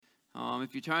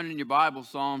If you turn in your Bible,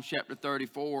 Psalms chapter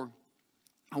 34,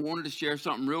 I wanted to share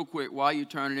something real quick while you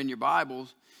turn it in your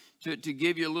Bibles to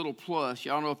give you a little plus.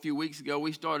 Y'all know a few weeks ago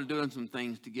we started doing some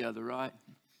things together, right?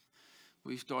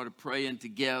 We started praying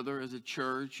together as a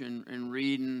church and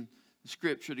reading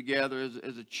Scripture together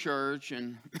as a church.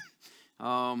 And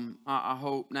I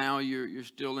hope now you're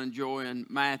still enjoying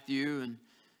Matthew. And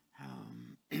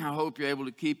I hope you're able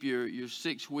to keep your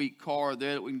 6-week card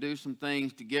there that we can do some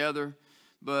things together.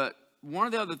 But one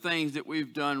of the other things that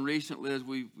we've done recently is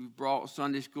we've brought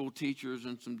Sunday school teachers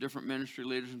and some different ministry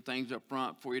leaders and things up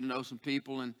front for you to know some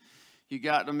people. And you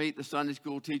got to meet the Sunday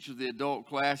school teachers, the adult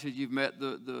classes. You've met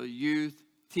the youth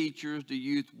teachers, the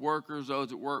youth workers, those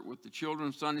that work with the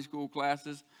children's Sunday school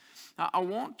classes. I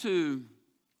want to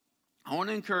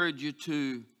encourage you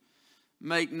to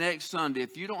make next Sunday.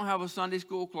 If you don't have a Sunday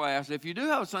school class, if you do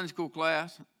have a Sunday school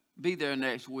class, be there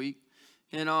next week.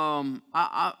 And I'll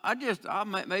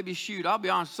be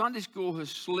honest, Sunday school has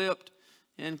slipped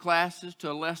in classes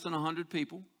to less than 100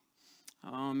 people.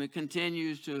 It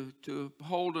continues to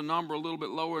hold a number a little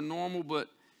bit lower than normal, but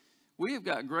we have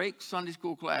got great Sunday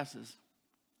school classes,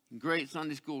 great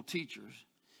Sunday school teachers,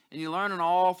 and you learn an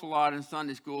awful lot in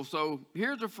Sunday school. So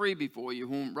here's a freebie for you.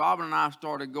 When Robin and I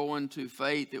started going to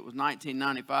Faith, it was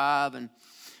 1995, and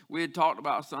we had talked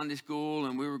about Sunday school,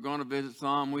 and we were going to visit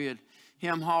some. We had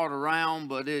hem-hawed around,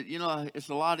 but it's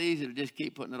a lot easier to just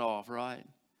keep putting it off, right?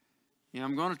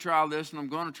 I'm going to try this, and I'm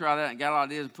going to try that, and got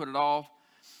ideas and put it off.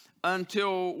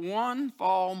 Until one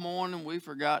fall morning, we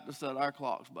forgot to set our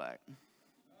clocks back.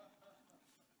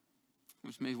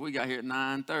 Which means we got here at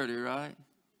 9:30, right?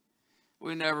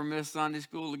 We never missed Sunday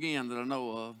school again that I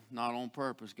know of, not on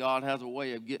purpose. God has a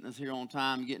way of getting us here on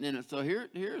time, getting in it. So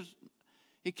here's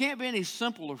it can't be any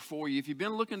simpler for you. If you've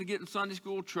been looking to get in Sunday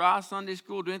school, try Sunday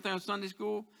school, do anything with Sunday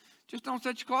school, just don't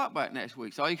set your clock back next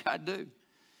week. That's all you got to do.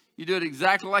 You do it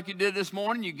exactly like you did this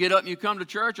morning. You get up and you come to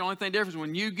church. The only thing different is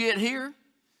when you get here,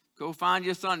 go find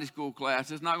your Sunday school class.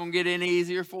 It's not going to get any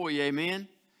easier for you, amen?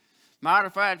 Matter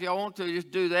of fact, if y'all want to, just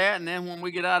do that. And then when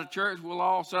we get out of church, we'll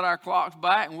all set our clocks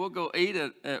back and we'll go eat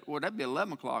well, that'd be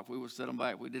 11 o'clock if we would set them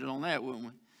back. We did it on that, wouldn't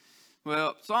we?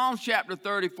 Well, Psalms chapter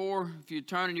 34, if you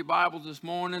turn in your Bibles this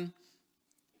morning,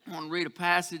 I want to read a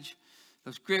passage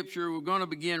of Scripture. We're going to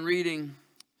begin reading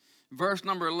verse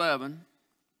number 11.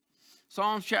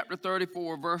 Psalms chapter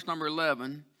 34, verse number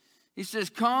 11. He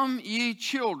says, "Come ye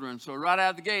children." So right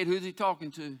out of the gate, who's he talking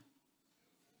to?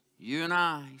 You and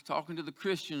I. He's talking to the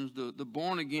Christians, the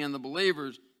born again, the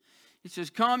believers. He says,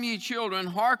 "Come ye children,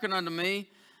 hearken unto me.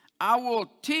 I will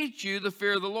teach you the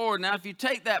fear of the Lord." Now, if you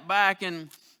take that back and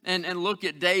look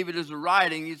at David as a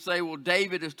writing, you'd say, well,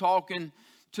 David is talking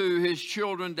to his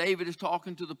children. David is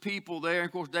talking to the people there.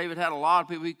 Of course, David had a lot of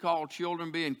people he called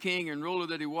children, being king and ruler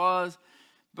that he was.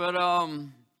 But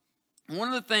one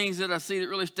of the things that I see that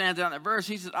really stands out in that verse,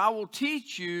 he says, "I will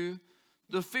teach you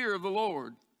the fear of the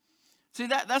Lord." See,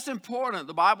 that's important.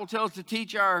 The Bible tells us to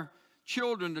teach our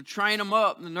children, to train them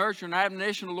up in the nurture and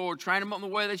admonition of the Lord, train them up in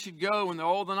the way they should go. When they're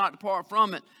old, they'll not depart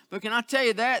from it. But can I tell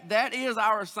you that is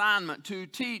our assignment, to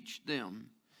teach them.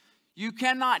 You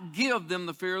cannot give them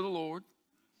the fear of the Lord.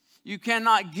 You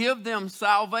cannot give them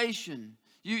salvation.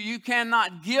 You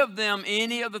cannot give them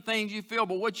any of the things you feel.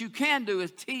 But what you can do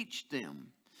is teach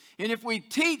them. And if we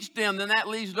teach them, then that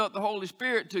leaves it up to the Holy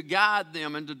Spirit to guide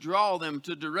them and to draw them,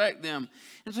 to direct them.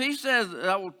 And so he says,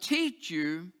 "I will teach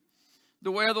you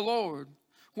the way of the Lord.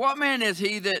 What man is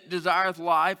he that desireth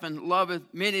life and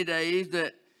loveth many days,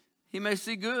 that he may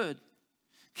see good?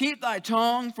 Keep thy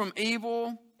tongue from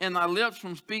evil and thy lips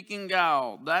from speaking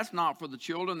guile." That's not for the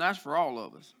children, that's for all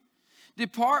of us.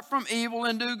 "Depart from evil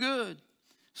and do good.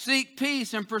 Seek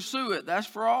peace and pursue it." That's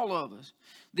for all of us.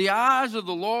 "The eyes of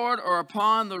the Lord are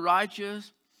upon the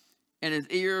righteous, and his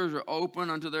ears are open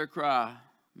unto their cry."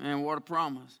 Man, what a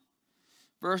promise.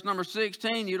 Verse number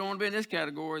 16, you don't want to be in this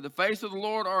category. "The face of the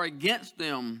Lord are against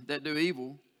them that do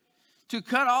evil, to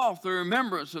cut off the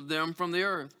remembrance of them from the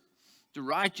earth. The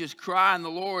righteous cry, and the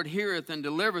Lord heareth and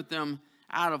delivereth them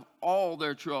out of all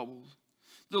their troubles.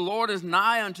 The Lord is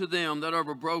nigh unto them that are of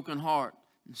a broken heart,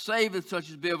 and saveth such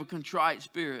as be of a contrite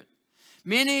spirit.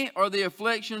 Many are the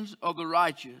afflictions of the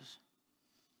righteous."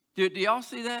 Do y'all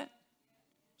see that?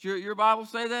 Does your Bible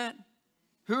say that?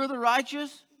 Who are the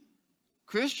righteous?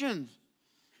 Christians.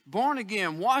 Born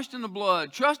again, washed in the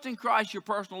blood, trusting Christ your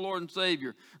personal Lord and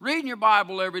Savior, reading your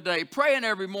Bible every day, praying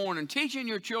every morning, teaching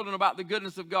your children about the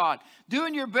goodness of God,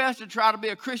 doing your best to try to be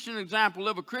a Christian example,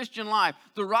 live a Christian life.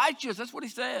 The righteous, that's what he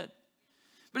said.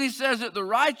 But he says that the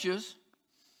righteous,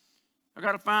 I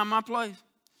got to find my place.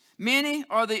 "Many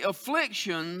are the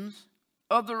afflictions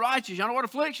of the righteous." Y'all know what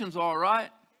afflictions are,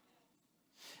 right?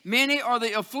 Many are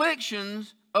the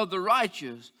afflictions of the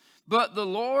righteous, but the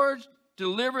Lord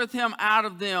delivereth him out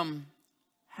of them.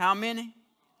 How many?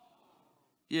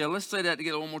 Yeah, let's say that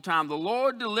together one more time. The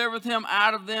Lord delivereth him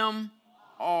out of them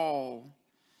all.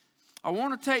 I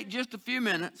want to take just a few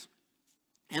minutes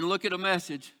and look at a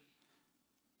message.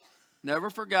 Never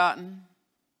forgotten,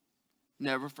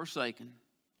 never forsaken.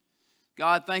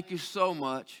 God, thank you so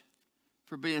much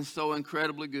for being so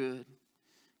incredibly good.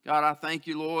 God, I thank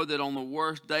you, Lord, that on the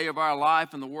worst day of our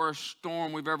life and the worst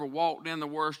storm we've ever walked in, the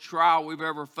worst trial we've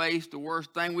ever faced, the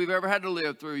worst thing we've ever had to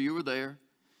live through, you were there.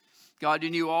 God, you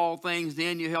knew all things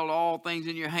then. You held all things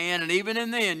in your hand. And even in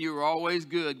then, you were always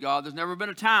good, God. There's never been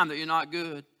a time that you're not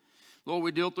good. Lord,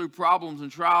 we deal through problems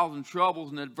and trials and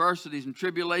troubles and adversities and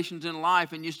tribulations in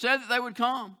life. And you said that they would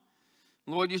come.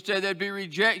 Lord, you said there'd be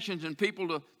rejections and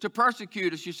people to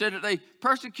persecute us. You said that they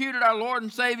persecuted our Lord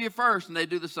and Savior first, and they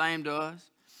do the same to us.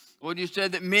 Lord, you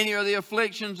said that many are the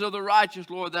afflictions of the righteous,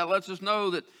 Lord. That lets us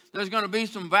know that there's going to be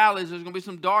some valleys, there's going to be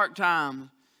some dark times.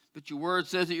 But your word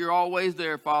says that you're always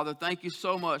there, Father. Thank you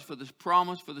so much for this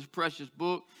promise, for this precious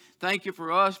book. Thank you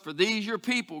for us, for these your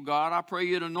people, God. I pray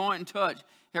you'd anoint and touch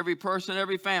every person,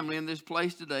 every family in this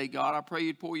place today, God. I pray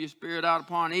you'd pour your spirit out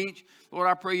upon each. Lord,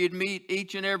 I pray you'd meet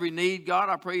each and every need, God.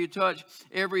 I pray you'd touch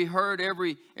every hurt,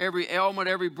 every ailment,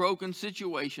 every broken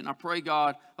situation. I pray,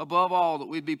 God, above all, that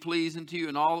we'd be pleasing to you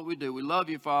in all that we do. We love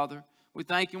you, Father. We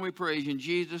thank you and we praise you in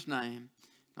Jesus' name.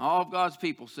 And all of God's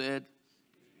people said,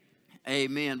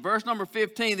 amen. Verse number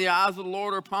 15, the eyes of the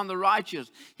Lord are upon the righteous.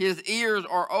 His ears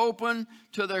are open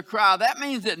to their cry. That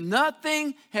means that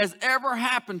nothing has ever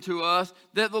happened to us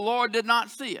that the Lord did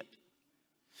not see it.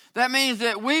 That means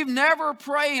that we've never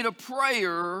prayed a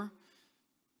prayer.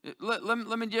 Let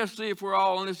me just see if we're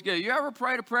all in this together. You ever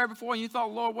prayed a prayer before and you thought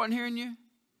the Lord wasn't hearing you?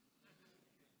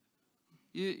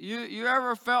 You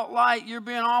ever felt like you're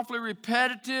being awfully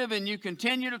repetitive and you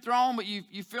continue to throw them, but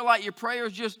you feel like your prayer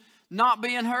is just not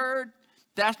being heard?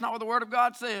 That's not what the Word of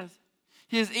God says.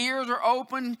 His ears are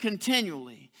open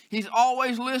continually. He's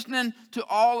always listening to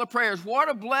all the prayers. What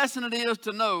a blessing it is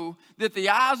to know that the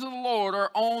eyes of the Lord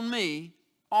are on me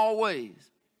always.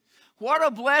 What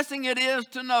a blessing it is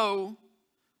to know,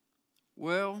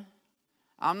 well,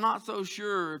 I'm not so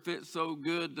sure if it's so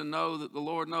good to know that the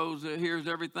Lord knows that hears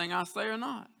everything I say or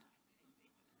not.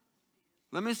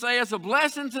 Let me say it's a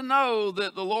blessing to know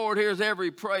that the Lord hears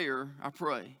every prayer I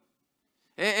pray.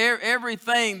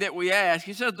 Everything that we ask.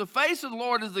 He says, the face of the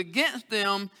Lord is against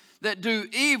them that do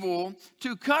evil,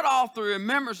 to cut off the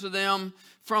remembrance of them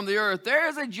from the earth. There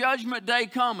is a judgment day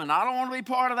coming. I don't want to be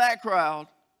part of that crowd.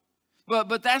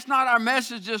 But that's not our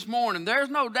message this morning. There's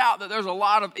no doubt that there's a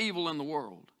lot of evil in the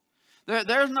world.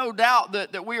 There's no doubt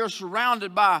that we are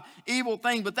surrounded by evil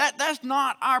things, but that's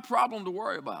not our problem to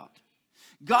worry about.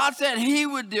 God said he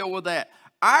would deal with that.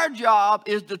 Our job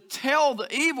is to tell the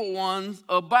evil ones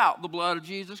about the blood of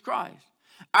Jesus Christ.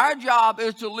 Our job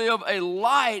is to live a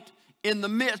light in the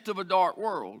midst of a dark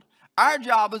world. Our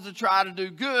job is to try to do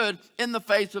good in the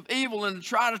face of evil and to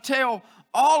try to tell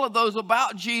all of those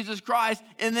about Jesus Christ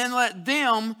and then let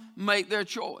them make their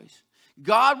choice.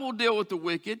 God will deal with the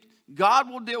wicked. God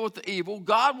will deal with the evil.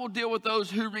 God will deal with those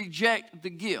who reject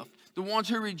the gift, the ones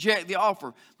who reject the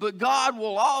offer. But God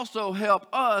will also help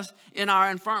us in our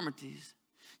infirmities.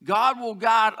 God will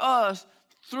guide us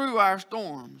through our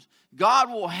storms. God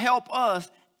will help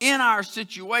us in our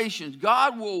situations.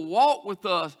 God will walk with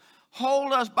us,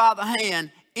 hold us by the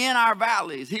hand in our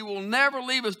valleys. He will never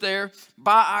leave us there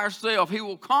by ourselves. He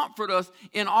will comfort us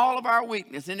in all of our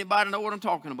weakness. Anybody know what I'm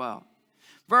talking about?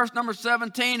 Verse number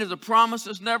 17 is a promise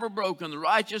that's never broken. The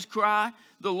righteous cry,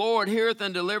 the Lord heareth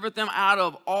and delivereth them out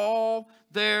of all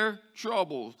their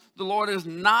troubles. The Lord is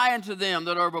nigh unto them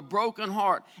that are of a broken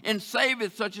heart, and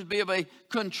saveth such as be of a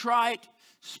contrite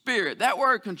spirit. That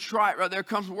word contrite right there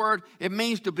comes from the word, it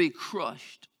means to be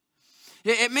crushed.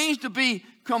 It means to be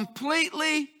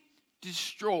completely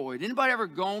destroyed. Anybody ever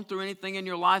gone through anything in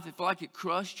your life that felt like it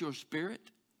crushed your spirit?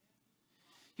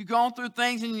 You've gone through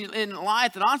things in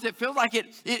life that honestly it feels like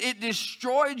it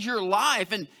destroyed your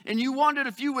life, and you wondered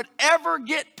if you would ever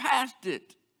get past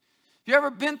it. You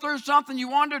ever been through something you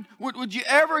wondered, would you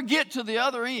ever get to the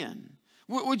other end?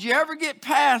 Would you ever get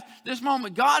past this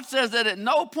moment? God says that at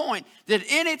no point did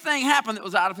anything happen that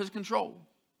was out of his control.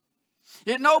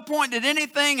 At no point did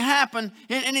anything happen,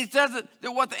 and he says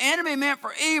that what the enemy meant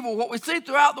for evil, what we see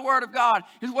throughout the Word of God,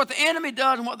 is what the enemy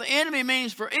does and what the enemy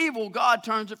means for evil, God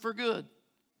turns it for good.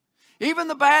 Even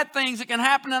the bad things that can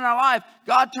happen in our life,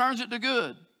 God turns it to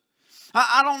good.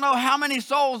 I don't know how many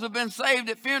souls have been saved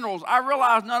at funerals. I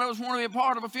realize none of us want to be a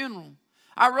part of a funeral.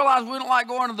 I realize we don't like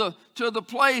going to the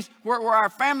place where our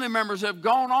family members have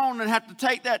gone on and have to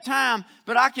take that time.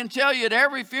 But I can tell you at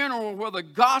every funeral where the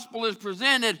gospel is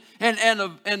presented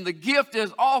and the gift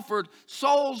is offered,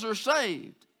 souls are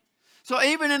saved. So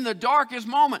even in the darkest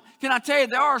moment, can I tell you,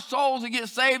 there are souls that get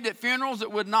saved at funerals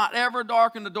that would not ever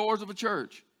darken the doors of a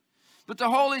church. But the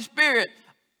Holy Spirit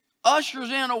ushers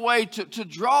in a way to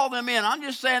draw them in. I'm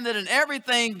just saying that in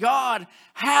everything, God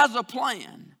has a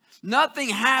plan. Nothing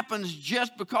happens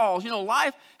just because.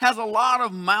 Life has a lot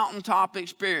of mountaintop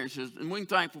experiences, and we're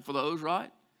thankful for those, right?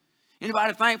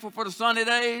 Anybody thankful for the sunny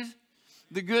days,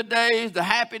 the good days, the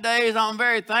happy days? I'm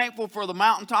very thankful for the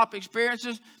mountaintop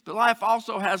experiences, but life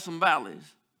also has some valleys.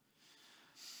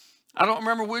 I don't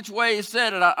remember which way he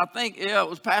said it. I think it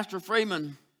was Pastor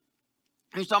Freeman.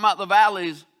 He's talking about the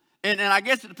valleys. And I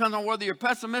guess it depends on whether you're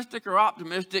pessimistic or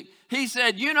optimistic. He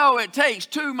said, it takes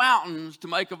 2 mountains to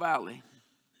make a valley.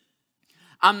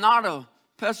 I'm not a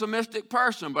pessimistic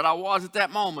person, but I was at that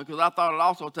moment because I thought it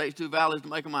also takes 2 valleys to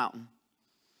make a mountain.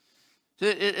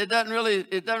 It doesn't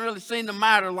really seem to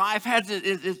matter. Life has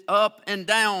its up and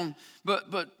down,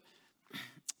 but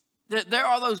there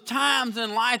are those times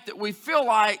in life that we feel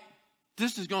like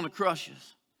this is going to crush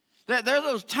us. There are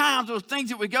those times, those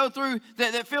things that we go through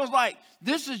that feels like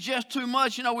this is just too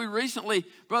much. We recently,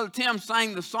 Brother Tim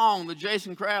sang the song, the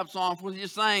Jason Crabb song, what he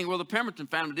just sang, the Pemberton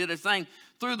family did. They sang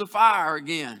Through the Fire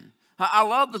again. I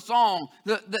love the song.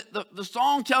 The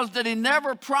song tells that he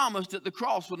never promised that the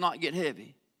cross would not get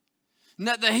heavy, and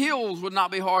that the hills would not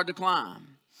be hard to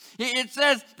climb. It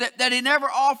says that he never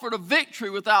offered a victory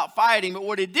without fighting, but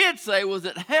what he did say was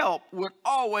that help would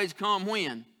always come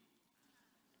when?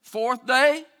 4th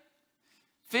day?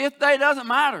 5th day, doesn't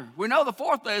matter. We know the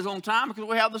 4th day is on time because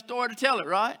we have the story to tell it,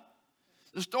 right?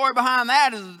 The story behind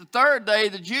that is the 3rd day,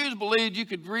 the Jews believed you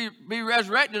could be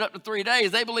resurrected up to 3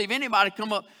 days. They believe anybody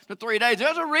come up to 3 days.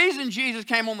 There's a reason Jesus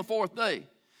came on the 4th day,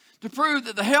 to prove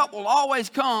that the help will always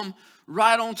come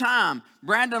right on time.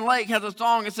 Brandon Lake has a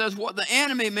song that says, what the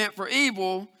enemy meant for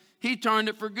evil, he turned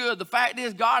it for good. The fact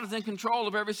is, God is in control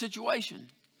of every situation.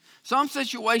 Some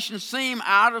situations seem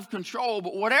out of control,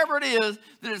 but whatever it is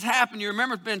that has happened, you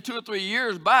remember it's been 2 or 3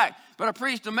 years back, but I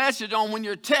preached a message on when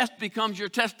your test becomes your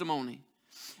testimony.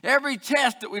 Every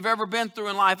test that we've ever been through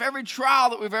in life, every trial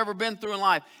that we've ever been through in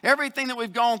life, everything that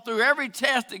we've gone through, every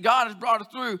test that God has brought us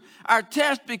through, our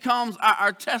test becomes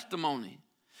our testimony.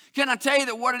 Can I tell you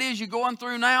that what it is you're going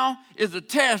through now is a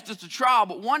test, it's a trial,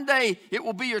 but one day it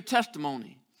will be your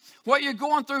testimony. What you're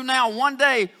going through now one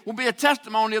day will be a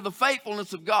testimony of the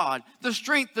faithfulness of God, the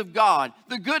strength of God,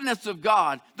 the goodness of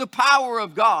God, the power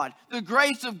of God, the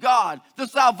grace of God, the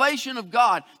salvation of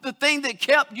God, the thing that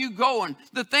kept you going,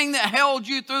 the thing that held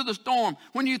you through the storm.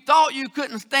 When you thought you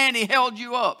couldn't stand, he held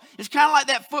you up. It's kind of like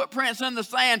that footprints in the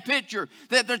sand picture,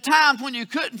 that there are times when you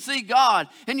couldn't see God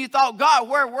and you thought, God,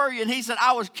 where were you? And he said,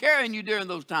 I was carrying you during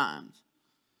those times.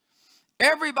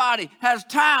 Everybody has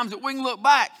times that we can look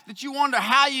back that you wonder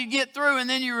how you get through, and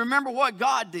then you remember what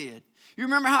God did. You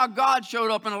remember how God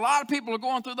showed up, and a lot of people are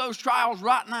going through those trials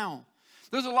right now.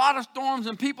 There's a lot of storms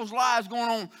in people's lives going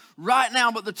on right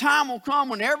now, but the time will come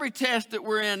when every test that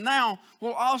we're in now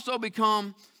will also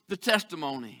become the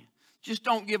testimony. Just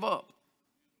don't give up.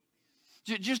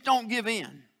 Just don't give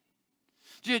in.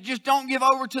 Just don't give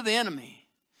over to the enemy.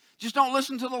 Just don't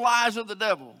listen to the lies of the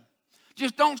devil.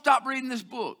 Just don't stop reading this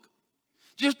book.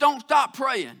 Just don't stop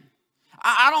praying.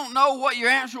 I don't know what your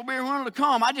answer will be or when it'll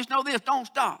come. I just know this, don't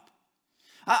stop.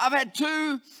 I've had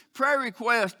 2 prayer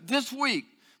requests this week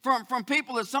from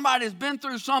people that somebody has been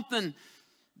through something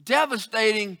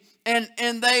devastating and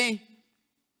they,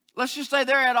 let's just say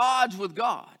they're at odds with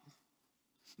God.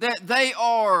 That they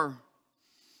are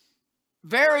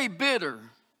very bitter,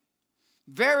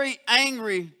 very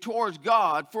angry towards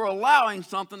God for allowing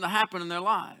something to happen in their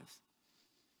lives.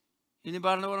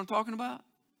 Anybody know what I'm talking about?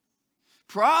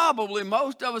 Probably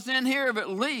most of us in here have at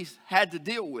least had to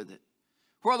deal with it.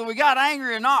 Whether we got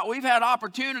angry or not, we've had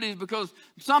opportunities because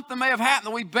something may have happened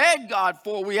that we begged God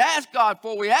for, we asked God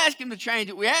for, we asked him to change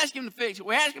it, we asked him to fix it,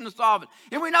 we asked him to solve it.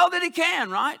 And we know that he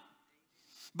can, right?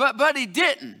 But he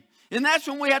didn't. And that's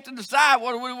when we have to decide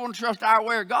whether we want to trust our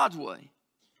way or God's way.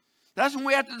 That's when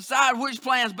we have to decide which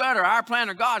plan's better, our plan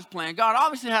or God's plan. God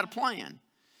obviously had a plan.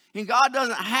 And God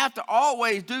doesn't have to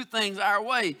always do things our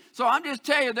way. So I'm just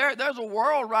telling you, there's a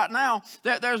world right now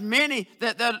that there's many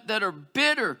that are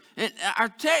bitter. And our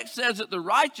text says that the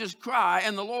righteous cry,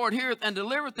 and the Lord heareth and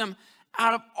delivereth them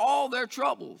out of all their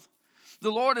troubles. The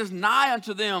Lord is nigh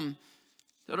unto them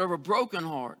that are of a broken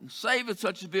heart, and saveth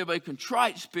such as be of a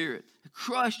contrite spirit, a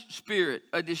crushed spirit,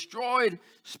 a destroyed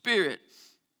spirit.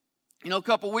 You know, a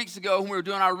couple weeks ago when we were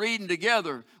doing our reading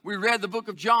together, we read the book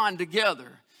of John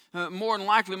together. More than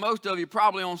likely, most of you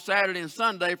probably on Saturday and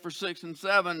Sunday for 6 and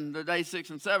 7, the day 6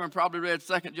 and 7, probably read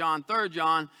 2 John, 3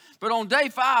 John. But on day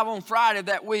 5, on Friday of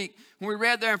that week, when we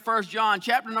read there in 1 John,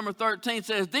 chapter number 13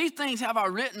 says, "These things have I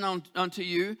written unto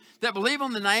you that believe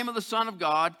on the name of the Son of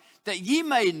God, that ye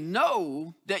may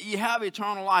know that ye have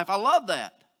eternal life." I love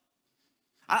that.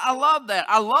 I love that.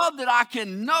 I love that I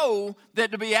can know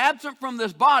that to be absent from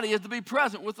this body is to be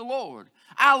present with the Lord.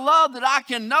 I love that I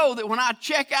can know that when I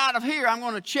check out of here, I'm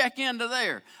going to check into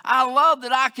there. I love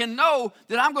that I can know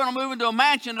that I'm going to move into a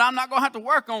mansion that I'm not going to have to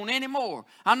work on anymore.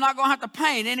 I'm not going to have to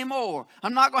paint anymore.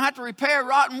 I'm not going to have to repair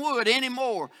rotten wood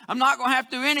anymore. I'm not going to have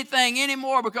to do anything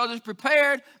anymore because it's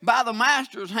prepared by the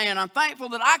Master's hand. I'm thankful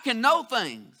that I can know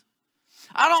things.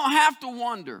 I don't have to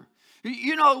wonder.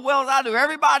 You know as well as I do,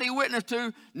 everybody you witness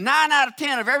to, 9 out of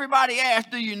 10 of everybody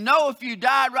asked, do you know if you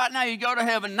died right now you go to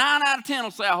heaven? 9 out of 10 will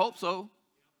say, I hope so.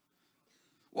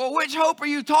 Well, which hope are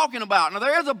you talking about? Now,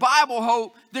 there is a Bible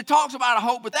hope that talks about a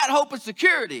hope, but that hope is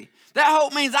security. That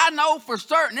hope means I know for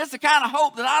certain. It's the kind of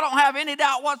hope that I don't have any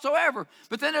doubt whatsoever.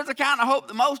 But then there's the kind of hope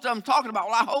that most of them talking about,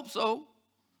 well, I hope so.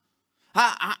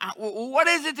 What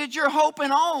is it that you're hoping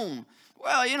on?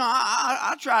 Well, you know,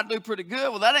 I try to do pretty good.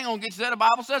 Well, that ain't going to get you there. The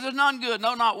Bible says there's none good.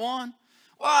 No, not one.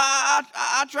 Well,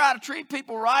 I try to treat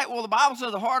people right. Well, the Bible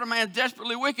says the heart of man is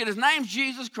desperately wicked. His name's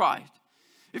Jesus Christ.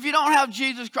 If you don't have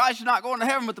Jesus Christ, you're not going to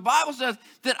heaven. But the Bible says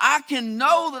that I can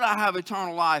know that I have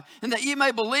eternal life and that you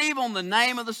may believe on the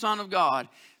name of the Son of God.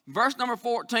 Verse number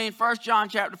 14, 1 John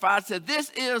chapter 5 said, this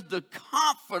is the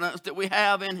confidence that we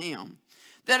have in him,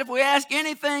 that if we ask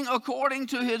anything according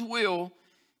to his will,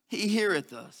 he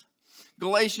heareth us.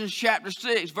 Galatians chapter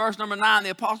 6, verse number 9, the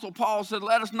Apostle Paul said,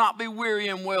 let us not be weary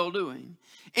in well-doing.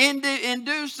 In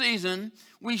due season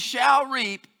we shall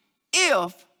reap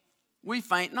if we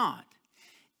faint not.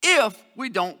 If we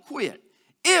don't quit.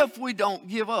 If we don't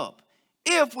give up.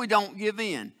 If we don't give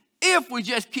in. If we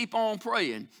just keep on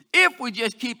praying. If we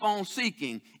just keep on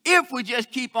seeking. If we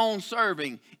just keep on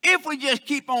serving. If we just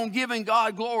keep on giving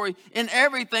God glory in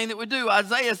everything that we do.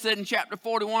 Isaiah said in chapter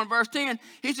 41, verse 10,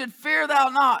 he said, fear thou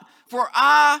not, for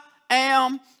I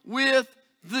am with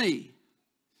thee.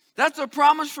 That's a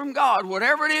promise from God.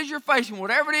 Whatever it is you're facing,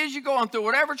 whatever it is you're going through,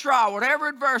 whatever trial, whatever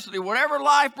adversity, whatever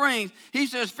life brings, he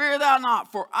says, fear thou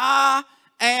not, for I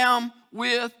am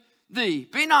with thee.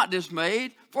 Be not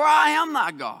dismayed, for I am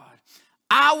thy God.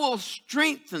 I will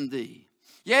strengthen thee.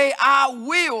 Yea, I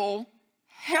will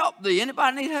help thee.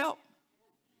 Anybody need help?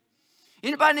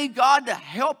 Anybody need God to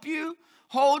help you?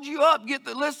 Hold you up.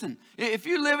 Listen, if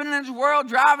you're living in this world,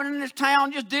 driving in this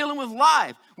town, just dealing with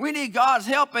life, we need God's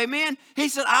help, amen? He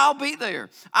said, I'll be there.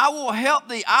 I will help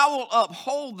thee. I will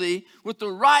uphold thee with the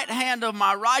right hand of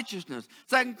my righteousness.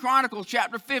 2 Chronicles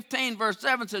chapter 15, verse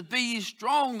 7 says, be ye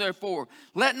strong, therefore.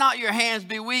 Let not your hands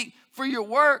be weak, for your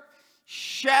work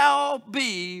shall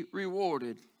be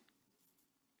rewarded.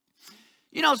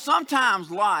 You know, sometimes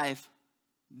life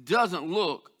doesn't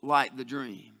look like the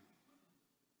dream.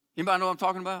 Anybody know what I'm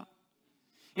talking about?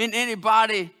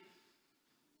 Anybody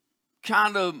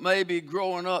kind of maybe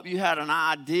growing up, you had an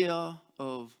idea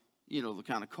of, you know, the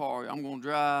kind of car I'm going to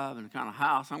drive and the kind of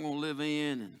house I'm going to live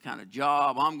in and the kind of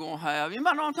job I'm going to have.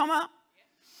 Anybody know what I'm talking about?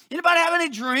 Anybody have any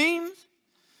dreams?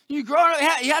 You growing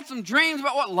up, you had some dreams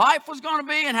about what life was going to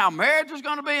be and how marriage was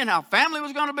going to be and how family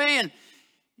was going to be. And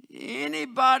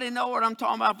anybody know what I'm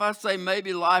talking about if I say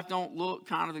maybe life don't look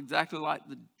kind of exactly like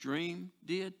the dream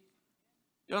did?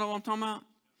 You know what I'm talking about?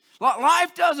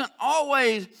 Life doesn't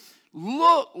always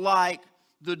look like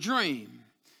the dream.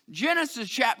 Genesis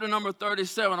chapter number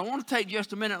 37. I want to take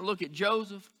just a minute and look at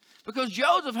Joseph, because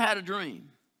Joseph had a dream.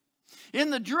 In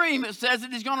the dream, it says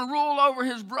that he's going to rule over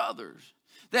his brothers,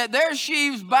 that their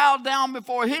sheaves bowed down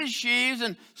before his sheaves,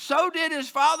 and so did his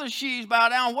father's sheaves bow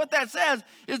down. What that says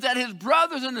is that his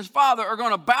brothers and his father are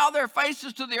going to bow their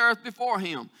faces to the earth before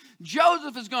him.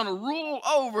 Joseph is going to rule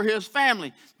over his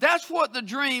family. That's what the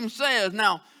dream says.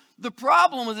 Now, the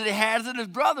problem that he had is that his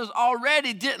brothers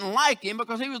already didn't like him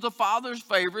because he was the father's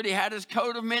favorite. He had his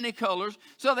coat of many colors.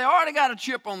 So they already got a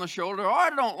chip on the shoulder,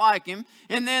 already don't like him.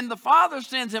 And then the father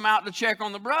sends him out to check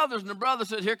on the brothers, and the brother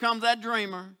says, here comes that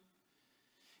dreamer.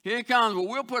 Here he comes. Well,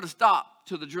 we'll put a stop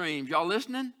to the dreams. Y'all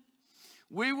listening?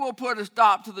 We will put a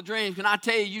stop to the dreams. Can I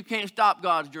tell you, you can't stop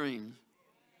God's dreams.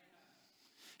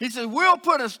 He says, we'll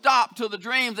put a stop to the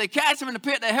dreams. They cast him in the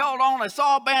pit. They held on. They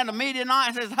saw a band of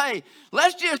Midianites and says, hey,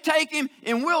 let's just take him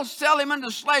and we'll sell him into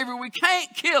slavery. We can't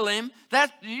kill him.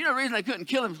 That's, you know, the reason they couldn't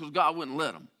kill him is because God wouldn't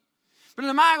let them. But in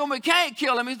the mind, we can't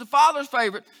kill him. He's the father's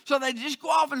favorite. So they just go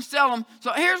off and sell him.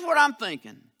 So here's what I'm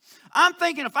thinking. I'm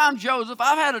thinking if I'm Joseph,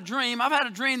 I've had a dream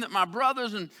that my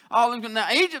brothers and all of them,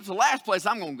 now Egypt's the last place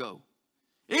I'm going to go.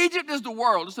 Egypt is the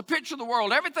world. It's a picture of the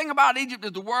world. Everything about Egypt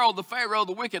is the world, the Pharaoh,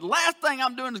 the wicked. Last thing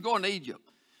I'm doing is going to Egypt.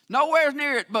 Nowhere's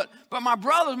near it, but my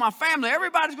brothers, my family,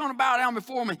 everybody's going to bow down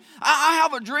before me. I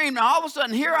have a dream. Now, all of a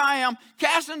sudden, here I am,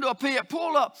 cast into a pit,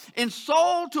 pulled up, and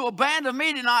sold to a band of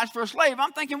Midianites for a slave.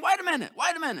 I'm thinking, wait a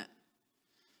minute.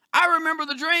 I remember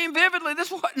the dream vividly. This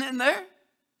wasn't in there.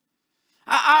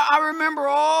 I remember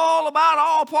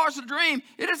all parts of the dream.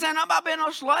 It didn't say nothing about being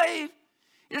no slave.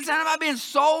 It didn't say nothing about being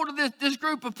sold to this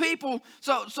group of people.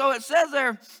 So it says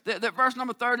there that verse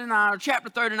number 39, or chapter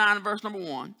 39 and verse number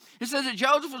 1, it says that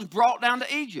Joseph was brought down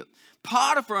to Egypt.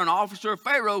 Potiphar, an officer of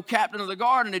Pharaoh, captain of the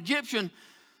guard, an Egyptian,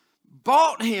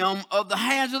 bought him of the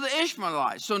hands of the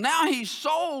Ishmaelites. So now he's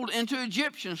sold into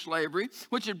Egyptian slavery,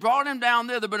 which had brought him down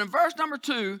thither. But in verse number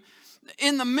 2,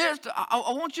 in the midst,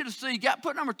 I want you to see,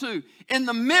 put number 2, in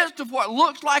the midst of what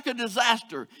looks like a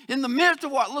disaster, in the midst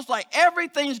of what looks like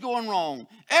everything's going wrong,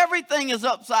 everything is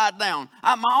upside down.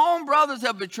 My own brothers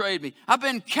have betrayed me. I've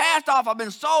been cast off. I've been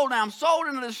sold. Now I'm sold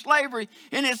into this slavery.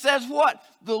 And it says what?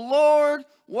 The Lord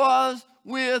was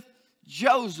with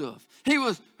Joseph. He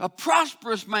was a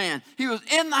prosperous man. He was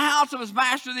in the house of his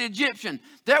master, the Egyptian.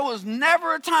 There was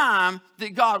never a time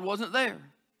that God wasn't there.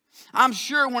 I'm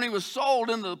sure when he was sold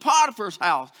into the Potiphar's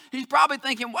house, he's probably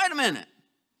thinking, wait a minute,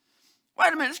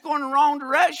 it's going the wrong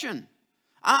direction.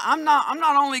 I'm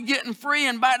not only getting free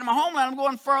and back to my homeland, I'm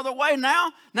going further away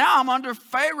now. Now I'm under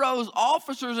Pharaoh's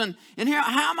officers, and here,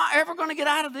 how am I ever going to get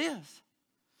out of this?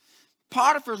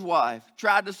 Potiphar's wife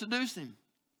tried to seduce him.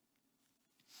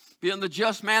 Being the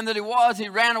just man that he was, he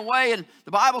ran away, and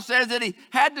the Bible says that he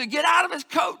had to get out of his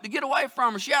coat to get away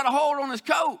from her. She had a hold on his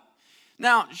coat.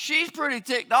 Now, she's pretty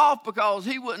ticked off because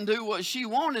he wouldn't do what she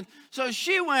wanted. So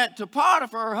she went to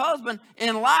Potiphar, her husband,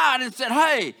 and lied and said,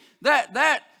 hey, that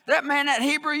man, that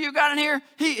Hebrew you got in here,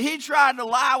 he tried to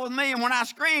lie with me. And when I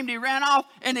screamed, he ran off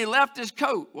and he left his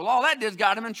coat. Well, all that did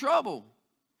got him in trouble.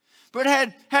 But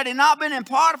had he not been in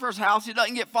Potiphar's house, he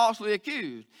doesn't get falsely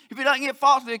accused. If he doesn't get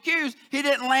falsely accused, he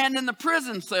didn't land in the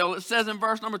prison cell. It says in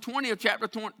verse number 20 of chapter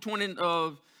 20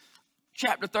 of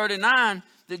chapter 39,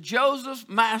 that Joseph's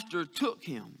master took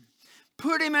him,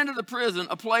 put him into the prison,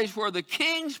 a place where the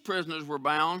king's prisoners were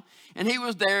bound, and he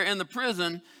was there in the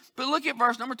prison. But look at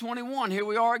verse number 21. Here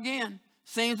we are again.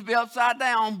 Seems to be upside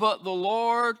down, but the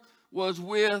Lord was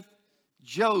with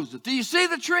Joseph. Do you see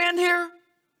the trend here?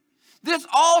 This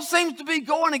all seems to be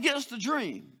going against the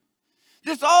dream.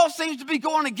 This all seems to be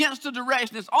going against the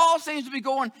direction. This all seems to be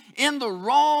going in the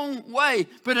wrong way.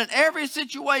 But in every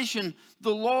situation,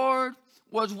 the Lord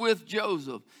was with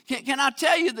Joseph. Can I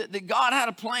tell you that God had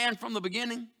a plan from the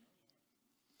beginning?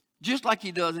 Just like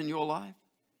he does in your life.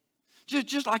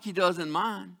 Just like he does in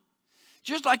mine.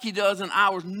 Just like he does in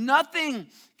ours. Nothing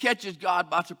catches God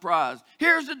by surprise.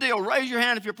 Here's the deal. Raise your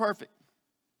hand if you're perfect.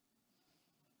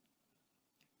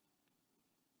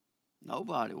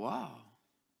 Nobody. Wow.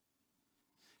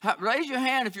 Raise your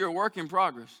hand if you're a work in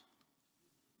progress.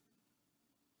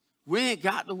 We ain't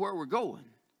got to where we're going.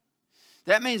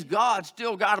 That means God's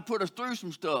still got to put us through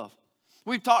some stuff.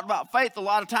 We've talked about faith a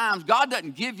lot of times. God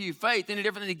doesn't give you faith any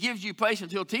different than he gives you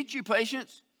patience. He'll teach you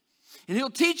patience, and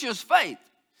he'll teach us faith.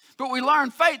 But we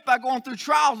learn faith by going through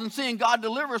trials and seeing God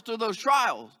deliver us through those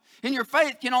trials. And your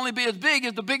faith can only be as big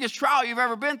as the biggest trial you've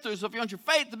ever been through. So if you want your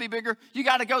faith to be bigger, you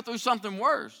got to go through something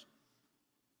worse.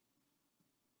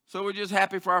 So we're just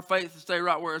happy for our faith to stay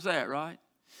right where it's at, right?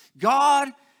 God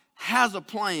has a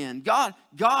plan. God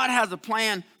has a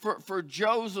plan for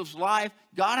Joseph's life.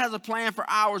 God has a plan for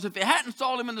ours. If he hadn't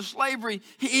sold him into slavery,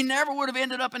 he never would have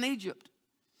ended up in Egypt.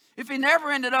 If he never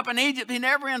ended up in Egypt, he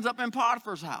never ends up in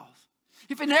Potiphar's house.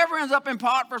 If he never ends up in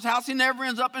Potiphar's house, he never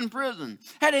ends up in prison.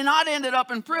 Had he not ended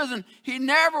up in prison, he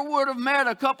never would have met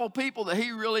a couple people that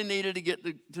he really needed to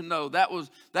get to know. That was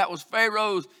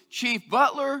Pharaoh's chief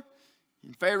butler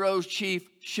and Pharaoh's chief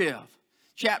chef.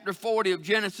 Chapter 40 of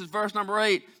Genesis, verse number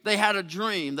 8, they had a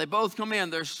dream. They both come in,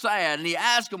 they're sad. And he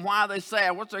asked them why they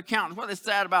sad. What's their countenance? What are they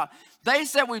sad about? They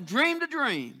said, we dreamed a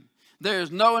dream. There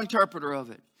is no interpreter of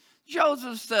it.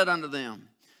 Joseph said unto them,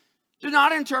 do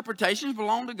not interpretations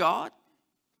belong to God?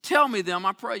 Tell me them,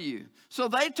 I pray you. So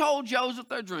they told Joseph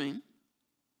their dream.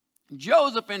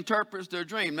 Joseph interprets their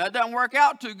dream. Now, it doesn't work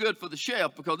out too good for the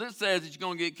chef because it says he's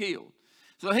going to get killed.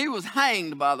 So he was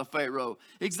hanged by the Pharaoh,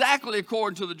 exactly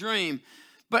according to the dream.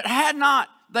 But had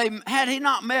he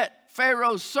not met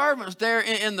Pharaoh's servants there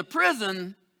in the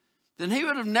prison, then he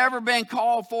would have never been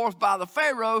called forth by the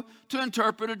Pharaoh to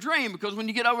interpret a dream. Because when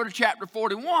you get over to chapter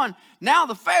 41, now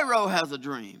the Pharaoh has a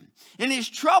dream. And he's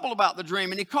troubled about the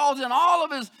dream. And he calls in all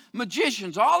of his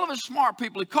magicians, all of his smart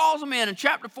people. He calls them in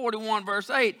chapter 41,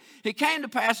 verse 8. It came to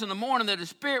pass in the morning that his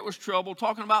spirit was troubled,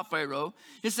 talking about Pharaoh.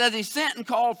 It says he sent and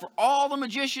called for all the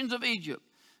magicians of Egypt,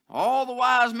 all the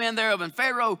wise men thereof. And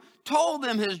Pharaoh told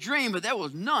them his dream, but there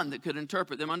was none that could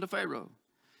interpret them unto Pharaoh.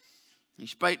 He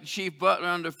spake the chief butler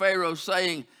unto Pharaoh,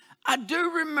 saying, I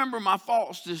do remember my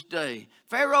faults this day.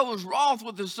 Pharaoh was wroth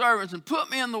with his servants and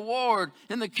put me in the ward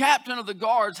in the captain of the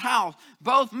guard's house,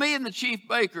 both me and the chief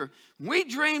baker. We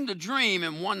dreamed a dream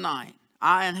in one night,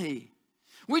 I and he.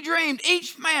 We dreamed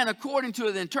each man according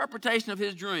to the interpretation of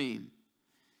his dream.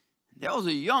 There was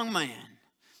a young man.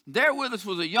 There with us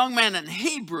was a young man in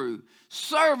Hebrew,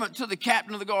 servant to the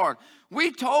captain of the guard.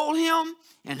 We told him,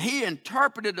 and he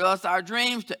interpreted us our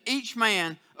dreams to each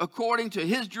man according to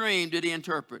his dream did he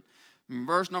interpret. In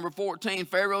verse number 14,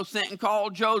 Pharaoh sent and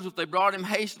called Joseph. They brought him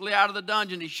hastily out of the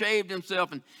dungeon. He shaved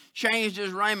himself and changed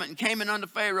his raiment and came in unto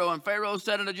Pharaoh. And Pharaoh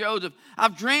said unto Joseph,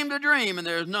 I've dreamed a dream, and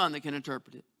there is none that can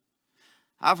interpret it.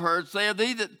 I've heard say of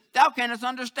thee that thou canst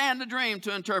understand the dream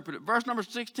to interpret it. Verse number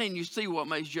 16, you see what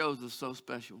makes Joseph so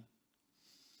special.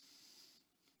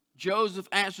 Joseph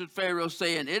answered Pharaoh,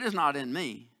 saying, It is not in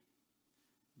me.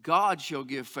 God shall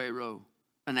give Pharaoh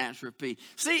an answer of peace.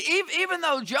 See, even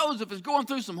though Joseph is going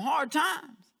through some hard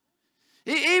times,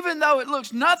 even though it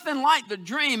looks nothing like the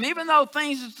dream, even though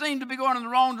things seem to be going in the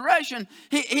wrong direction,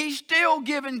 he's still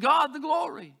giving God the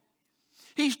glory.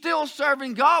 He's still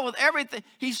serving God with everything.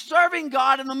 He's serving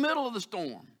God in the middle of the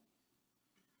storm.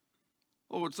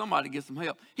 Lord, somebody get some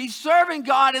help. He's serving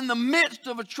God in the midst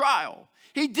of a trial.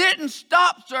 He didn't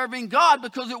stop serving God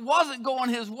because it wasn't going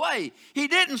his way. He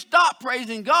didn't stop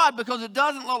praising God because it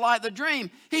doesn't look like the dream.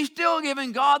 He's still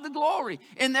giving God the glory.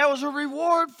 And there was a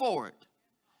reward for it.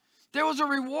 There was a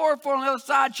reward for it on the other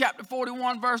side, chapter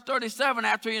 41, verse 37,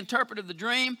 after he interpreted the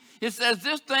dream. It says,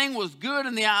 this thing was good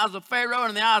in the eyes of Pharaoh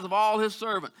and in the eyes of all his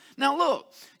servants. Now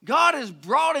look, God has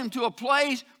brought him to a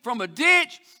place from a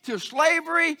ditch to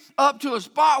slavery up to a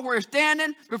spot where he's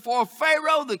standing before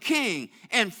Pharaoh the king.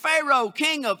 And Pharaoh,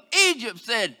 king of Egypt,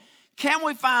 said, can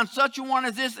we find such a one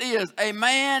as this is, a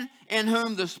man in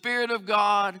whom the Spirit of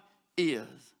God is?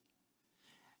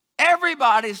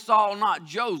 Everybody saw not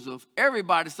Joseph,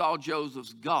 everybody saw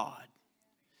Joseph's God.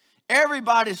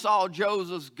 Everybody saw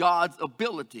Joseph's God's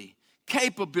ability,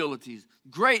 capabilities,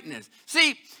 greatness.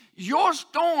 See, your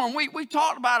storm, we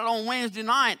talked about it on Wednesday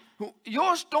night.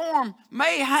 Your storm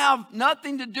may have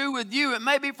nothing to do with you. It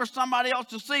may be for somebody else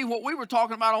to see what we were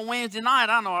talking about on Wednesday night.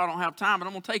 I know I don't have time, but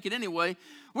I'm going to take it anyway.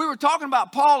 We were talking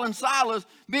about Paul and Silas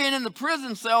being in the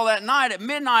prison cell that night at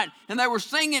midnight, and they were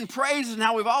singing praises, and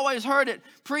how we've always heard it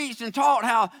preached and taught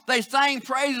how they sang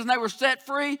praises and they were set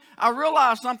free. I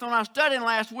realized something when I was studying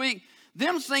last week.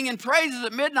 Them singing praises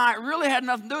at midnight really had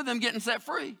nothing to do with them getting set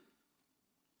free.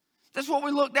 That's what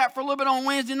we looked at for a little bit on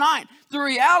Wednesday night. The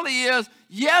reality is,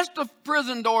 yes, the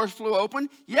prison doors flew open.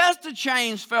 Yes, the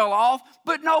chains fell off,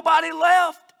 but nobody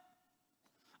left.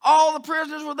 All the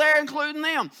prisoners were there, including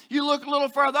them. You look a little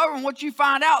further over, and what you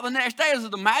find out the next day is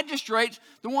that the magistrates,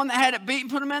 the one that had it beat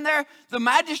and put them in there, the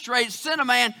magistrates sent a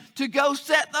man to go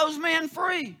set those men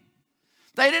free.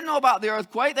 They didn't know about the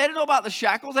earthquake. They didn't know about the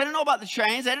shackles. They didn't know about the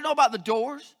chains. They didn't know about the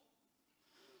doors.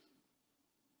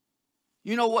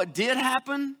 You know what did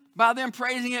happen by them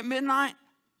praising at midnight?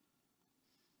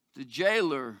 The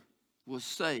jailer was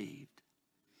saved.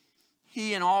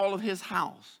 He and all of his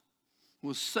house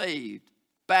was saved,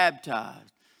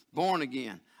 baptized, born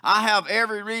again. I have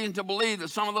every reason to believe that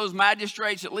some of those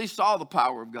magistrates at least saw the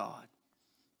power of God.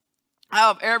 I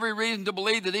have every reason to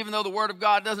believe that even though the Word of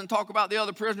God doesn't talk about the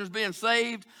other prisoners being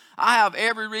saved, I have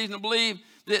every reason to believe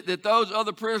that those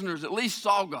other prisoners at least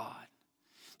saw God.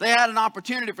 They had an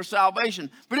opportunity for salvation,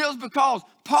 but it was because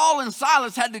Paul and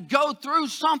Silas had to go through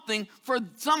something for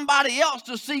somebody else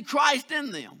to see Christ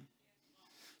in them.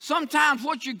 Sometimes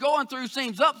what you're going through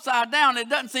seems upside down. It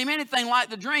doesn't seem anything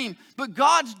like the dream, but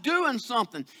God's doing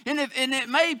something. And it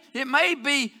may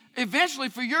be eventually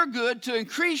for your good to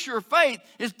increase your faith.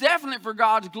 It's definitely for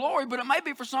God's glory, but it may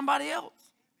be for somebody else.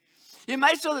 It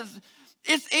may so that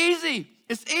it's easy.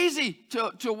 It's easy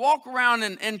to walk around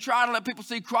and try to let people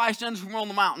see Christ in us from on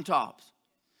the mountaintops.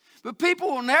 But people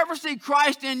will never see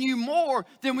Christ in you more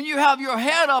than when you have your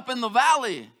head up in the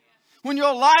valley. When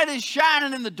your light is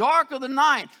shining in the dark of the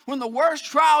night, when the worst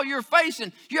trial you're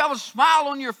facing, you have a smile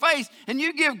on your face and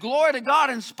you give glory to God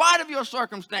in spite of your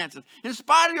circumstances, in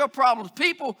spite of your problems.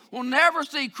 People will never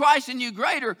see Christ in you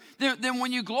greater than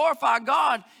when you glorify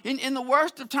God in the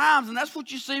worst of times. And that's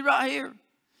what you see right here.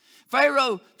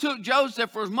 Pharaoh took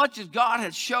Joseph, for as much as God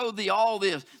had showed thee all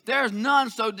this, there is none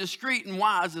so discreet and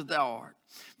wise as thou art.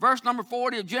 Verse number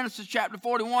 40 of Genesis chapter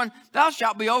 41, thou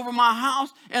shalt be over my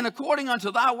house, and according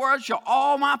unto thy word shall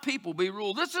all my people be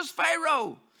ruled. This is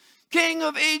Pharaoh, king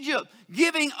of Egypt,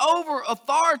 giving over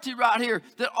authority right here,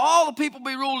 that all the people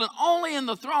be ruled, and only in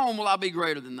the throne will I be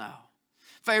greater than thou.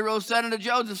 Pharaoh said unto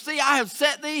Joseph, see, I have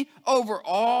set thee over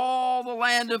all the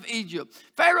land of Egypt.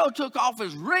 Pharaoh took off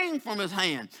his ring from his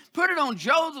hand, put it on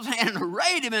Joseph's hand, and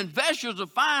arrayed him in vestures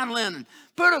of fine linen,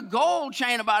 put a gold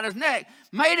chain about his neck,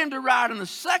 made him to ride in the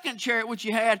second chariot which he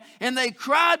had, and they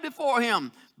cried before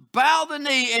him, bow the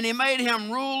knee, and he made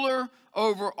him ruler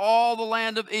over all the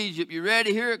land of Egypt. You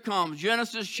ready? Here it comes.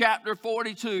 Genesis chapter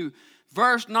 42,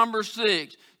 verse number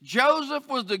 6. Joseph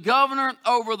was the governor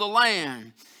over the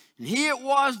land. And he it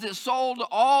was that sold to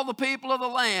all the people of the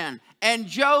land. And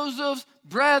Joseph's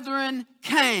brethren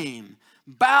came,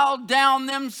 bowed down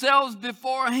themselves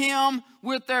before him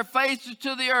with their faces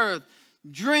to the earth.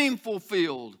 Dream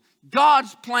fulfilled.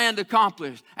 God's plan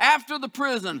accomplished. After the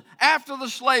prison, after the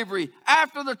slavery,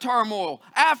 after the turmoil,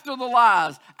 after the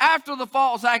lies, after the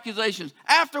false accusations,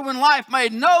 after when life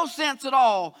made no sense at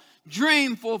all,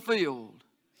 dream fulfilled.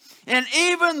 And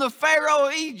even the Pharaoh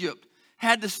of Egypt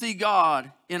had to see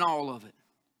God in all of it.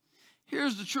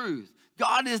 Here's the truth.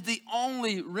 God is the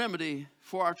only remedy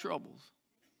for our troubles.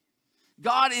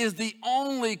 God is the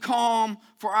only calm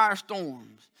for our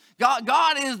storms.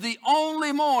 God is the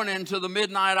only morning to the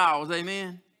midnight hours.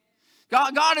 Amen.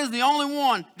 God is the only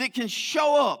one that can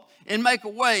show up and make a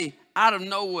way out of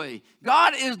no way.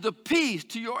 God is the peace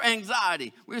to your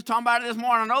anxiety. We were talking about it this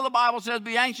morning. I know the Bible says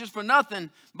be anxious for nothing,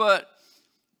 but,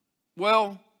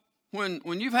 well,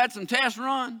 when you've had some tests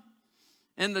run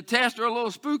and the tests are a little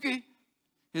spooky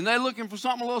and they're looking for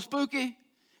something a little spooky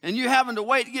and you're having to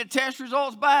wait to get test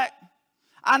results back,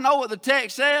 I know what the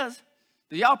text says.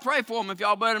 But y'all pray for them if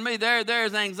y'all better than me.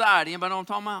 There's anxiety. Anybody know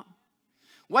what I'm talking about?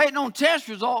 Waiting on test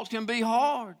results can be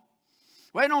hard.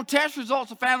 Waiting on test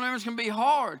results of family members can be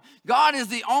hard. God is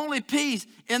the only peace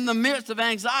in the midst of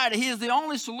anxiety. He is the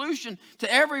only solution to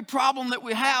every problem that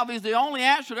we have. He's the only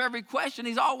answer to every question.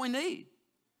 He's all we need.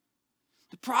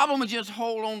 The problem is just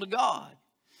hold on to God.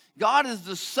 God is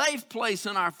the safe place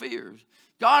in our fears.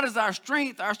 God is our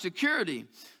strength, our security.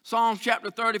 Psalms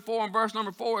chapter 34 and verse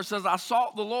number 4, it says, I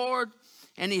sought the Lord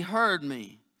and he heard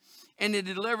me. And he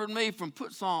delivered me from,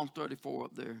 put Psalms 34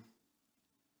 up there.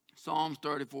 Psalms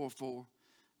 34:4.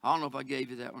 I don't know if I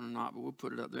gave you that one or not, but we'll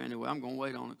put it up there anyway. I'm going to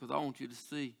wait on it because I want you to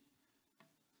see.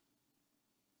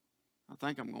 I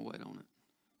think I'm going to wait on it.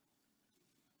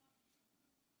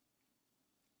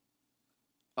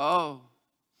 Oh,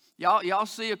 y'all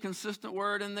see a consistent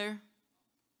word in there?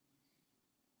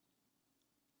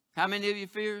 How many of your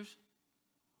fears?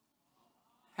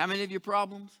 How many of your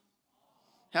problems?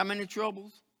 How many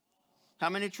troubles? How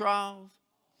many trials?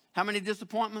 How many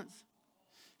disappointments?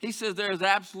 He says there is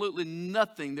absolutely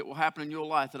nothing that will happen in your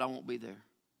life that I won't be there.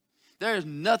 There is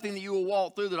nothing that you will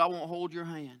walk through that I won't hold your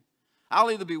hand. I'll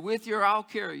either be with you or I'll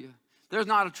carry you. There's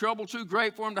not a trouble too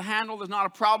great for him to handle. There's not a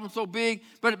problem so big.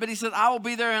 But he says, I will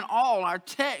be there in all. Our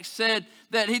text said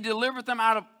that he delivered them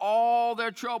out of all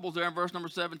their troubles there in verse number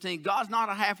 17. God's not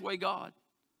a halfway God.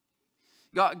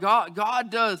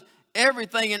 God does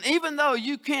everything. And even though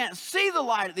you can't see the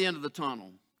light at the end of the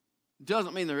tunnel, it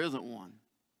doesn't mean there isn't one.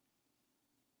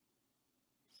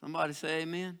 Somebody say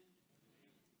amen.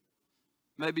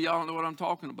 Maybe y'all don't know what I'm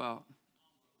talking about.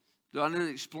 Do I need to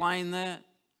explain that?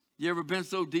 You ever been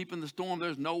so deep in the storm,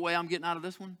 there's no way I'm getting out of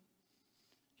this one?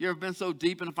 You ever been so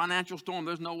deep in a financial storm,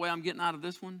 there's no way I'm getting out of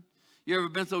this one? You ever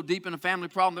been so deep in a family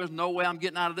problem, there's no way I'm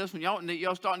getting out of this one?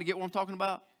 Y'all starting to get what I'm talking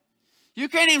about? You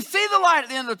can't even see the light at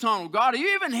the end of the tunnel. God, are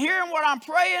you even hearing what I'm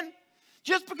praying?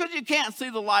 Just because you can't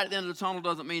see the light at the end of the tunnel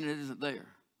doesn't mean it isn't there.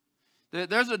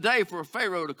 There's a day for a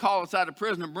Pharaoh to call us out of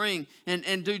prison and bring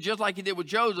and do just like he did with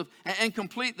Joseph and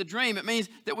complete the dream. It means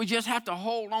that we just have to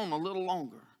hold on a little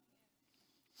longer.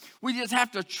 We just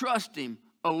have to trust him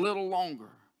a little longer.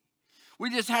 We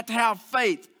just have to have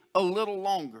faith a little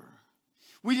longer.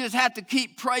 We just have to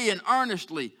keep praying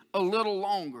earnestly a little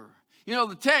longer. You know,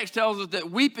 the text tells us that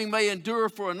weeping may endure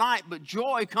for a night, but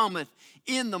joy cometh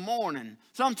in the morning.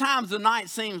 Sometimes the night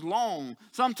seems long.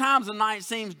 Sometimes the night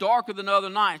seems darker than other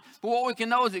nights. But what we can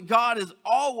know is that God is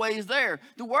always there.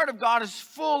 The Word of God is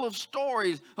full of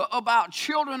stories about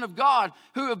children of God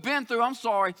who have been through,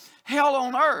 hell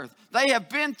on earth. They have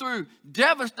been through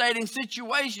devastating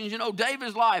situations. You know,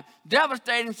 David's life,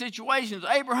 devastating situations.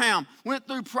 Abraham went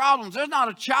through problems. There's not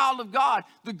a child of God,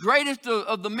 the greatest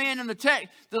of the men in the text,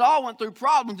 that all went went through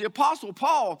problems. The Apostle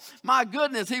Paul, my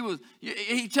goodness,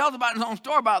 he tells about his own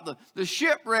story about the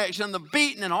shipwrecks and the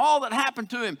beating and all that happened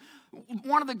to him.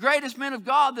 One of the greatest men of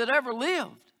God that ever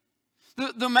lived.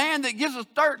 The man that gives us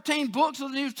 13 books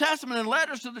of the New Testament and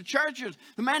letters to the churches.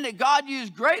 The man that God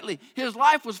used greatly. His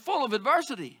life was full of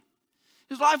adversity.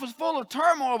 His life was full of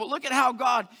turmoil, but look at how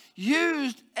God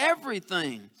used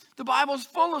everything. The Bible's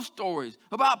full of stories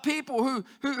about people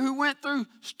who went through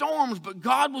storms, but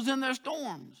God was in their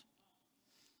storms.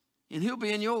 And He'll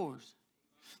be in yours.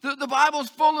 The Bible's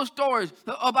full of stories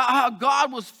about how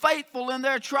God was faithful in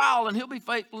their trial, and He'll be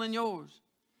faithful in yours.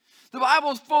 The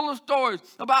Bible's full of stories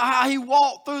about how He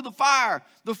walked through the fire,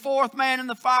 the fourth man in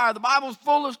the fire. The Bible's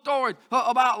full of stories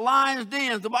about lions'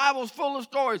 dens. The Bible's full of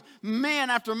stories, men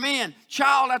after men,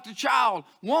 child after child,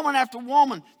 woman after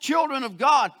woman, children of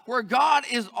God, where God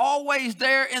is always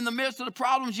there in the midst of the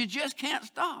problems. You just can't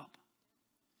stop.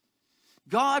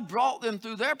 God brought them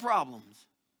through their problems.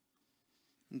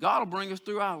 And God will bring us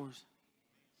through ours.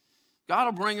 God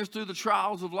will bring us through the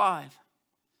trials of life.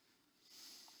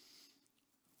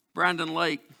 Brandon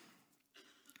Lake,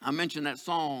 I mentioned that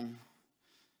song,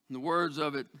 and the words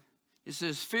of it, it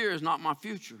says, fear is not my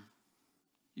future,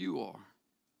 you are.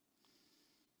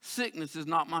 Sickness is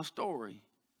not my story,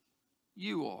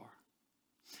 you are.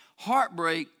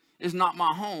 Heartbreak is not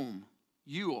my home,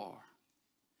 you are.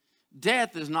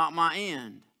 Death is not my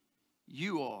end,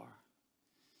 you are.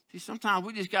 See, sometimes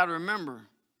we just got to remember,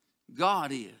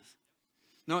 God is.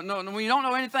 No, when you don't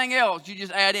know anything else, you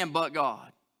just add in, but God.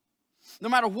 No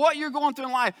matter what you're going through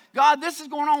in life, God, this is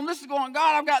going on, this is going on,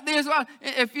 God, I've got this.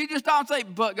 If you just stop and say,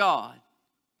 but God,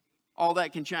 all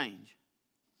that can change.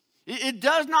 It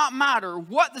does not matter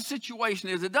what the situation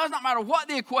is. It does not matter what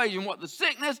the equation, what the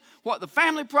sickness, what the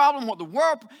family problem, what the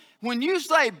world. When you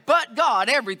say, but God,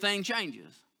 everything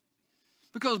changes.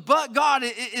 Because but God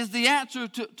is the answer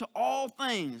to all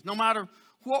things, no matter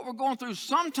what we're going through.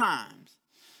 Sometimes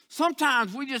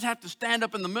we just have to stand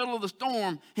up in the middle of the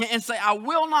storm and say, I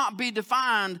will not be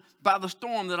defined by the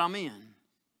storm that I'm in,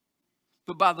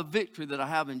 but by the victory that I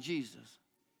have in Jesus.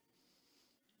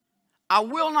 I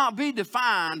will not be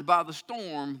defined by the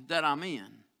storm that I'm in,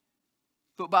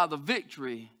 but by the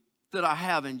victory that I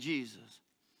have in Jesus.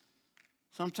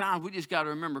 Sometimes we just got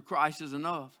to remember Christ is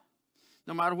enough.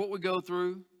 No matter what we go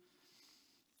through,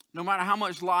 no matter how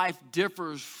much life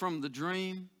differs from the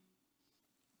dream,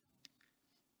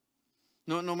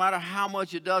 no matter how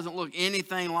much it doesn't look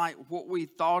anything like what we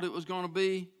thought it was going to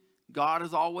be, God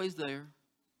is always there.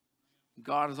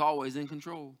 God is always in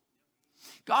control.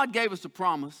 God gave us a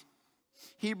promise.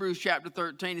 Hebrews chapter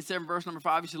 13, he said in verse number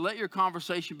 5, he said, let your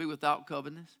conversation be without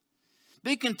covetousness.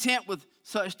 Be content with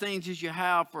such things as you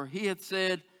have, for he hath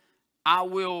said, I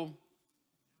will.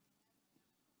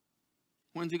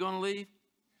 When's he going to leave?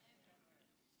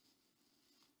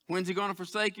 When's he going to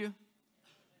forsake you?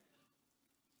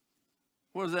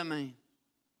 What does that mean?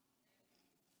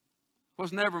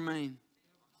 What's never mean?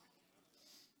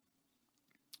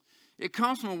 It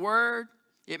comes from a word.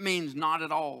 It means not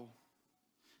at all.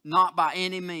 Not by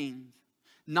any means.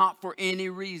 Not for any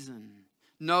reason.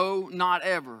 No, not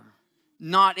ever.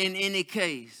 Not in any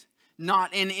case.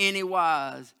 Not in any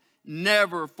wise.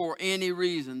 Never for any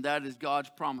reason. That is God's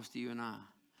promise to you and I.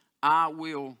 I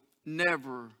will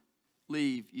never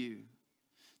leave you.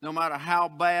 No matter how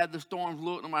bad the storms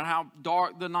look, no matter how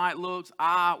dark the night looks,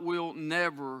 I will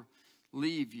never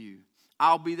leave you.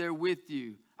 I'll be there with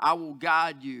you. I will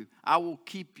guide you. I will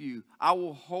keep you. I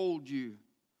will hold you.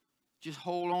 Just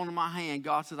hold on to my hand.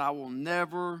 God says, I will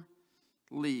never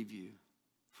leave you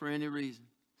for any reason.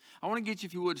 I want to get you,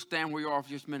 if you would, stand where you are for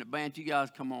just a minute. Band, you guys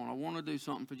come on. I want to do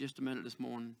something for just a minute this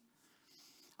morning.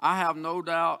 I have no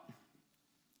doubt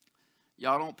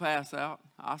y'all don't pass out.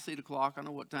 I see the clock. I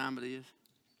know what time it is.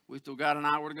 We still got an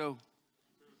hour to go.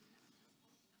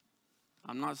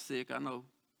 I'm not sick, I know.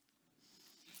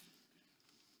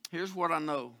 Here's what I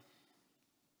know.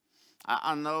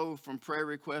 I know from prayer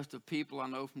requests of people. I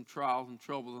know from trials and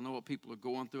troubles. I know what people are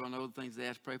going through. I know the things they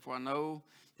ask to pray for. I know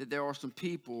that there are some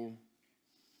people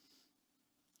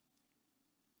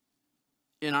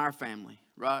in our family,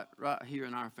 right here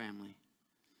in our family,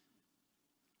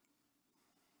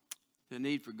 the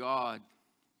need for God.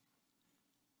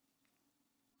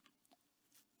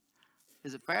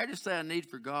 Is it fair to say a need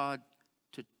for God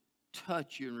to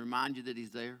touch you and remind you that He's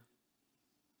there?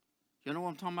 You know what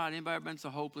I'm talking about? Anybody ever been so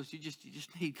hopeless? You just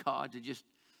need God to just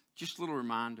a little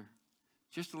reminder.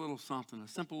 Just a little something, a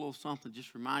simple little something,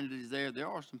 just remind you that He's there. There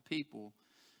are some people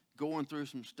going through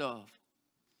some stuff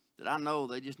that I know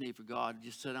they just need for God to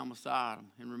just sit down beside them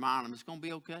and remind them it's going to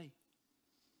be okay.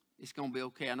 It's going to be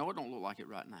okay. I know it don't look like it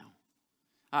right now.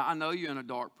 I know you're in a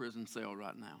dark prison cell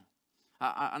right now.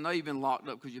 I know you've been locked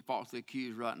up because you're falsely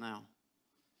accused right now.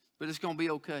 But it's going to be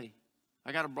okay.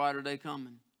 I got a brighter day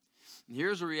coming. And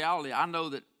here's the reality. I know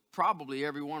that probably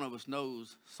every one of us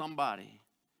knows somebody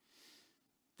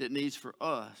that needs for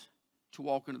us to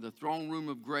walk into the throne room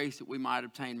of grace that we might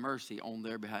obtain mercy on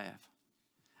their behalf.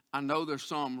 I know there's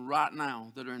some right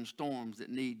now that are in storms that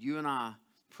need you and I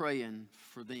praying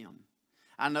for them.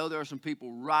 I know there are some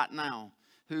people right now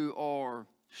who are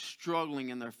struggling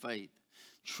in their faith,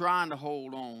 trying to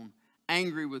hold on,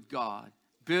 angry with God,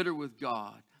 bitter with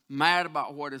God, mad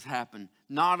about what has happened,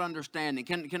 not understanding.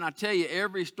 Can I tell you,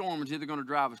 every storm is either going to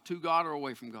drive us to God or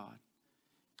away from God.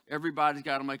 Everybody's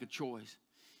got to make a choice.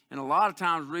 And a lot of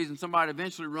times the reason somebody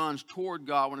eventually runs toward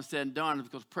God when it's said and done is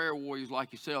because prayer warriors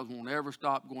like yourselves won't ever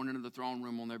stop going into the throne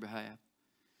room on their behalf.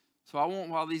 So I want,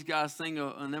 while these guys sing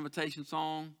an invitation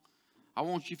song, I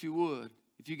want you, if you would,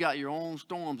 if you got your own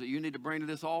storms that you need to bring to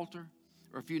this altar,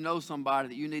 or if you know somebody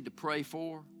that you need to pray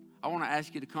for, I want to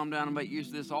ask you to come down and make use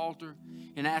of this altar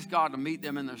and ask God to meet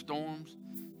them in their storms,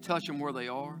 touch them where they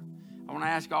are. I want to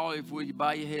ask all of you, will you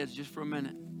bow your heads just for a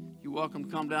minute? You're welcome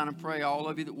to come down and pray. All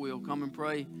of you that will, come and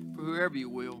pray for whoever you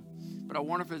will. But I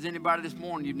wonder if there's anybody this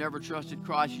morning you've never trusted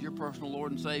Christ as your personal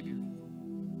Lord and Savior.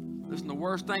 Listen, the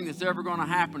worst thing that's ever going to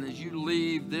happen is you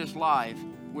leave this life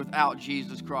without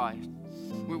Jesus Christ.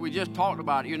 We just talked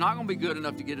about it. You're not going to be good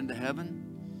enough to get into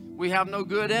heaven. We have no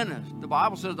good in us. The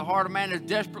Bible says the heart of man is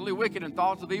desperately wicked and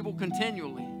thoughts of evil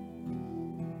continually.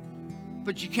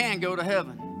 But you can go to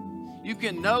heaven. You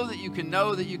can know that you can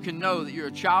know that you can know that you're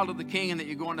a child of the King and that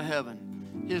you're going to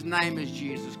heaven. His name is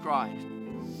Jesus Christ.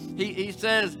 He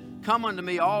says, come unto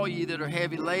me, all ye that are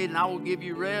heavy laden, and I will give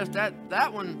you rest.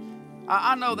 That one,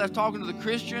 I know that's talking to the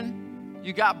Christian.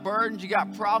 You got burdens, you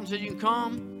got problems, so you can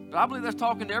come. But I believe that's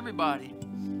talking to everybody.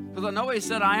 Because I know he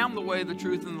said, I am the way, the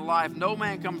truth, and the life. No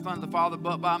man cometh unto the Father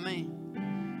but by me.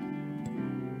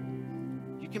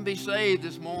 You can be saved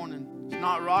this morning. It's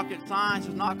not rocket science.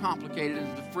 It's not complicated.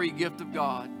 It's the free gift of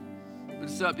God. But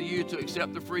it's up to you to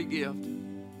accept the free gift.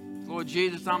 Lord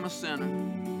Jesus, I'm a sinner.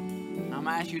 I'm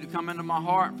asking you to come into my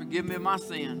heart and forgive me of my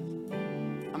sins.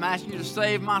 I'm asking you to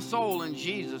save my soul in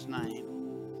Jesus' name.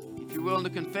 If you're willing to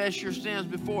confess your sins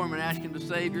before him and ask him to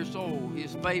save your soul, he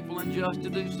is faithful and just to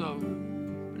do so.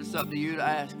 But it's up to you to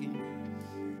ask him.